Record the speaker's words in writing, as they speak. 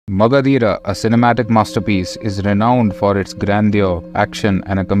Magadheera, a cinematic masterpiece, is renowned for its grandeur, action,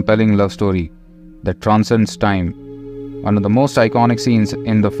 and a compelling love story that transcends time. One of the most iconic scenes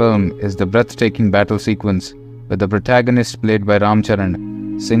in the film is the breathtaking battle sequence where the protagonist, played by Ram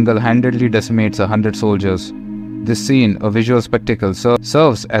Charan, single-handedly decimates 100 soldiers. This scene, a visual spectacle,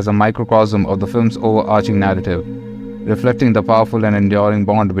 serves as a microcosm of the film's overarching narrative, reflecting the powerful and enduring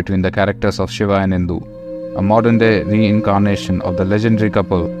bond between the characters of Shiva and Indu, a modern-day reincarnation of the legendary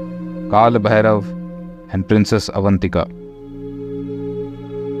couple Kala Bhairava and Princess Avantika.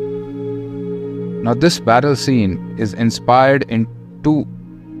 Now, this battle scene is inspired in two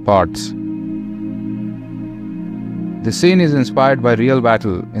parts. The scene is inspired by real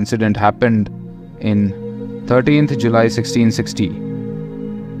battle incident happened in 13th July 1660.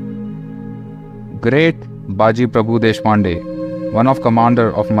 Great Baji Prabhu Deshpande, one of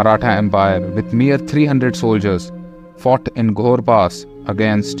commander of Maratha Empire with mere 300 soldiers, fought in Ghor Pass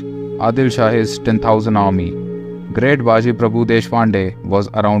against Adil Shah's 10,000 army. Great Baji Prabhu Deshpande was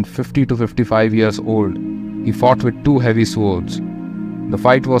around 50 to 55 years old. He fought with two heavy swords. The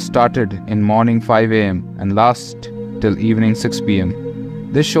fight was started in morning 5 am and last till evening 6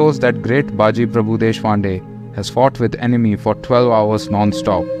 pm. This shows that Great Baji Prabhu Deshpande has fought with enemy for 12 hours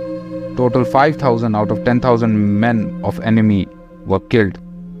non-stop. Total 5,000 out of 10,000 men of enemy were killed.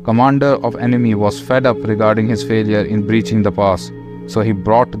 Commander of enemy was fed up regarding his failure in breaching the pass, so he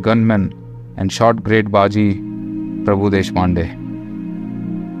brought gunmen and shot Great Baji Prabhu Deshpande.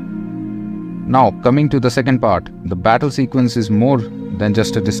 Now, coming to the second part, the battle sequence is more than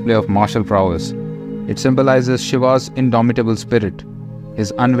just a display of martial prowess. It symbolizes Shiva's indomitable spirit,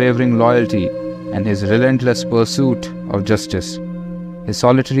 his unwavering loyalty, and his relentless pursuit of justice. His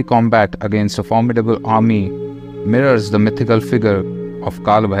solitary combat against a formidable army mirrors the mythical figure of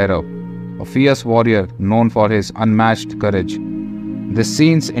Kala Bhairava, a fierce warrior known for his unmatched courage. This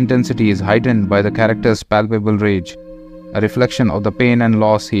scene's intensity is heightened by the character's palpable rage, a reflection of the pain and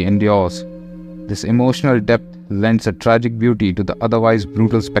loss he endures. This emotional depth lends a tragic beauty to the otherwise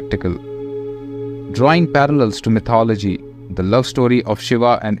brutal spectacle. Drawing parallels to mythology, the love story of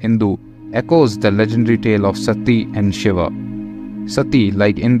Shiva and Indu echoes the legendary tale of Sati and Shiva. Sati,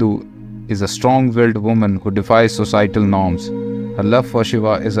 like Indu, is a strong-willed woman who defies societal norms. Her love for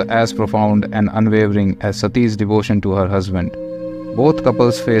Shiva is as profound and unwavering as Sati's devotion to her husband. Both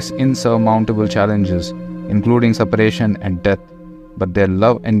couples face insurmountable challenges, including separation and death, but their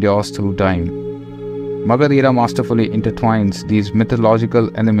love endures through time. Magadheera masterfully intertwines these mythological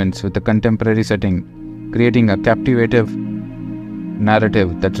elements with the contemporary setting, creating a captivating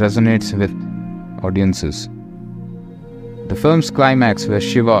narrative that resonates with audiences. The film's climax, where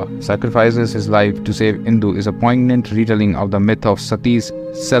Shiva sacrifices his life to save Indu, is a poignant retelling of the myth of Sati's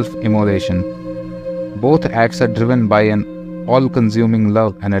self-immolation. Both acts are driven by an all-consuming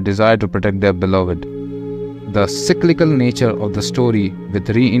love and a desire to protect their beloved. The cyclical nature of the story, with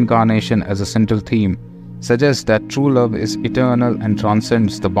reincarnation as a central theme, suggests that true love is eternal and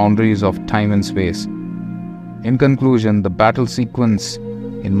transcends the boundaries of time and space. In conclusion, the battle sequence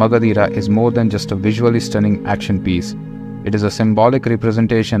in Magadheera is more than just a visually stunning action piece. It is a symbolic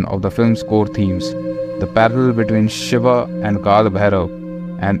representation of the film's core themes. The parallel between Shiva and Kala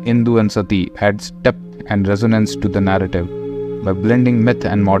Bhairava and Indu and Sati adds depth and resonance to the narrative. By blending myth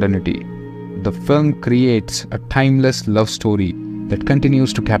and modernity, the film creates a timeless love story that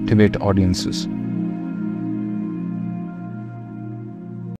continues to captivate audiences.